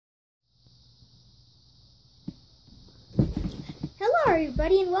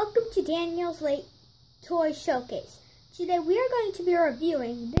everybody, and welcome to Daniel's Late Toy Showcase. Today we are going to be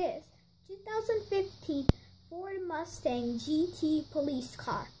reviewing this 2015 Ford Mustang GT police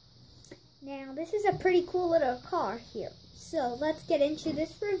car. Now this is a pretty cool little car here, so let's get into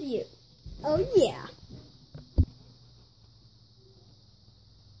this review. Oh yeah!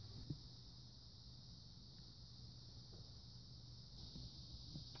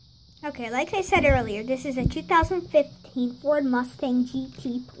 Okay, like I said earlier, this is a 2015 Ford Mustang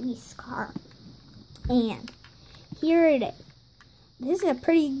GT police car. And here it is. This is a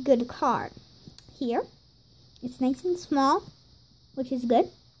pretty good car. Here, it's nice and small, which is good.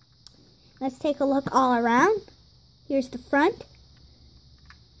 Let's take a look all around. Here's the front.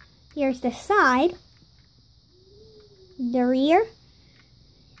 Here's the side. The rear.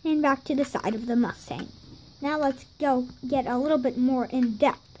 And back to the side of the Mustang. Now let's go get a little bit more in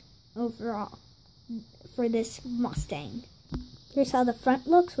depth overall for this Mustang. Here's how the front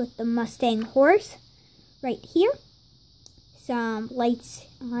looks with the Mustang horse right here. Some lights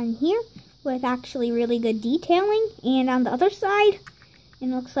on here with actually really good detailing, and on the other side it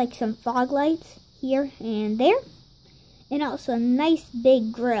looks like some fog lights here and there, and also a nice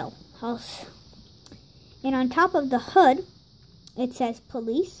big grill house. And on top of the hood it says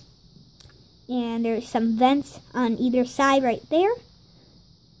police, and there's some vents on either side right there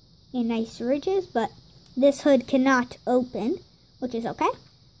and nice ridges, but this hood cannot open, which is okay.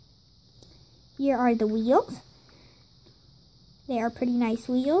 Here are the wheels. They are pretty nice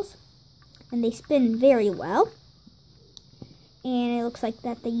wheels, and they spin very well. And it looks like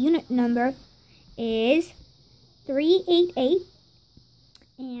that the unit number is 388,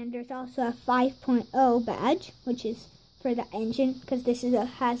 and there's also a 5.0 badge, which is for the engine, because this is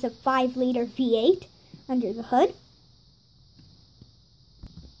has a 5-liter V8 under the hood.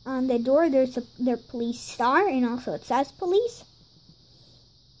 On the door, there's their police star, and also it says police.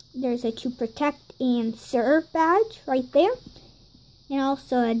 There's a to protect and serve badge right there, and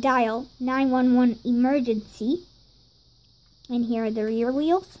also a dial 911 emergency. And here are the rear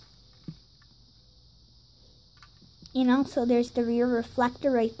wheels. And also there's the rear reflector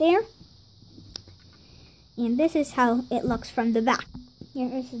right there. And this is how it looks from the back. Here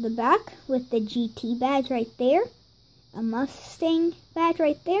is the back with the GT badge right there. A Mustang badge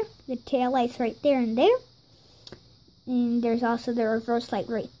right there, the tail lights right there and there, and there's also the reverse light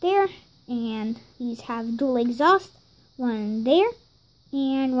right there, and these have dual exhaust, one there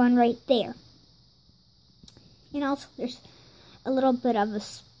and one right there. And also there's a little bit of a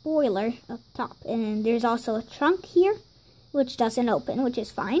spoiler up top, and there's also a trunk here which doesn't open, which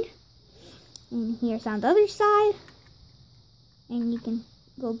is fine. And here's on the other side, and you can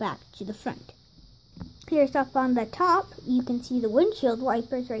go back to the front. Here's up on the top, you can see the windshield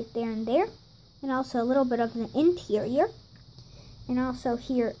wipers right there and there, and also a little bit of the interior. And also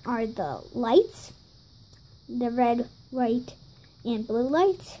here are the lights, the red, white, and blue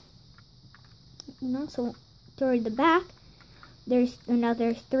lights. And also toward the back, there's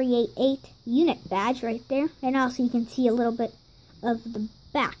another 388 unit badge right there, and also you can see a little bit of the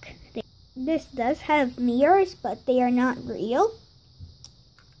back. This does have mirrors, but they are not real.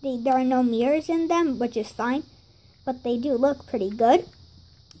 There are no mirrors in them, which is fine, but they do look pretty good.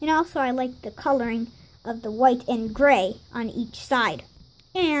 And also I like the coloring of the white and gray on each side.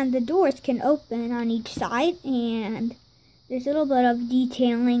 And the doors can open on each side, and there's a little bit of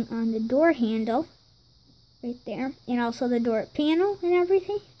detailing on the door handle right there, and also the door panel and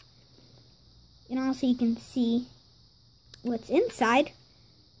everything. And also you can see what's inside,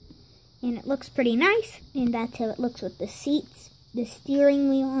 and it looks pretty nice. And that's how it looks with the seats, the steering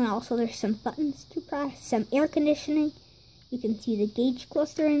wheel, and also there's some buttons to press, some air conditioning. You can see the gauge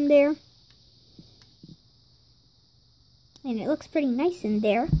cluster in there, and it looks pretty nice in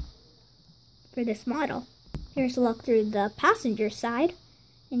there for this model. Here's a look through the passenger side,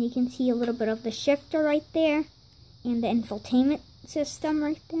 and you can see a little bit of the shifter right there, and the infotainment system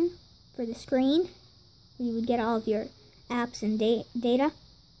right there for the screen, where you would get all of your apps and data.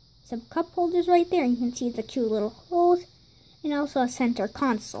 Some cup holders right there, and you can see the two little holes, and also a center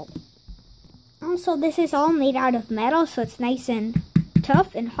console. Also, this is all made out of metal, so it's nice and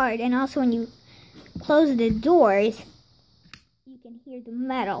tough and hard. And also when you close the doors, you can hear the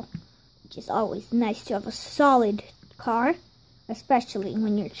metal, which is always nice to have a solid car, especially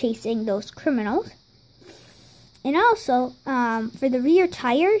when you're chasing those criminals. And also, for the rear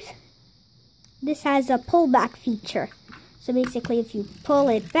tires, this has a pullback feature. So basically, if you pull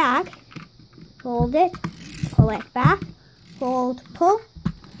it back, hold it, pull it back, hold, pull,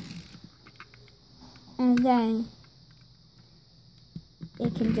 and then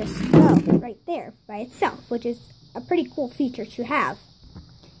it can just go right there by itself, which is a pretty cool feature to have.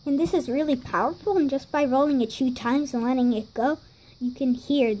 And this is really powerful, and just by rolling it 2 times and letting it go, you can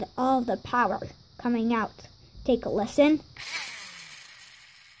hear all the power coming out. Take a listen.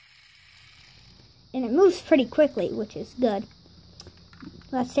 And it moves pretty quickly, which is good.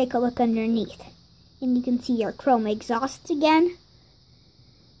 Let's take a look underneath. And you can see our chrome exhaust again.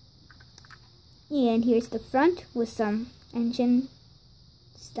 And here's the front with some engine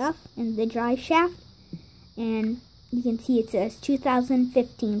stuff and the drive shaft. And you can see it says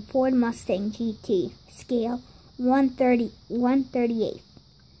 2015 Ford Mustang GT, scale 1/38.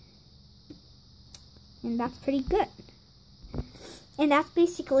 And that's pretty good. And that's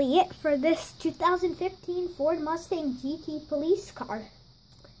basically it for this 2015 Ford Mustang GT police car.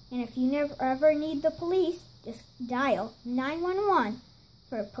 And if you ever need the police, just dial 911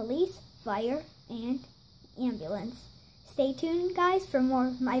 for police, fire, and ambulance. Stay tuned, guys, for more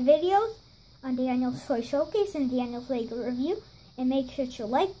of my videos on Daniel's Toy Showcase and Daniel's Lego Review. And make sure to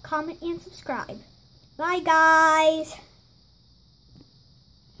like, comment, and subscribe. Bye, guys!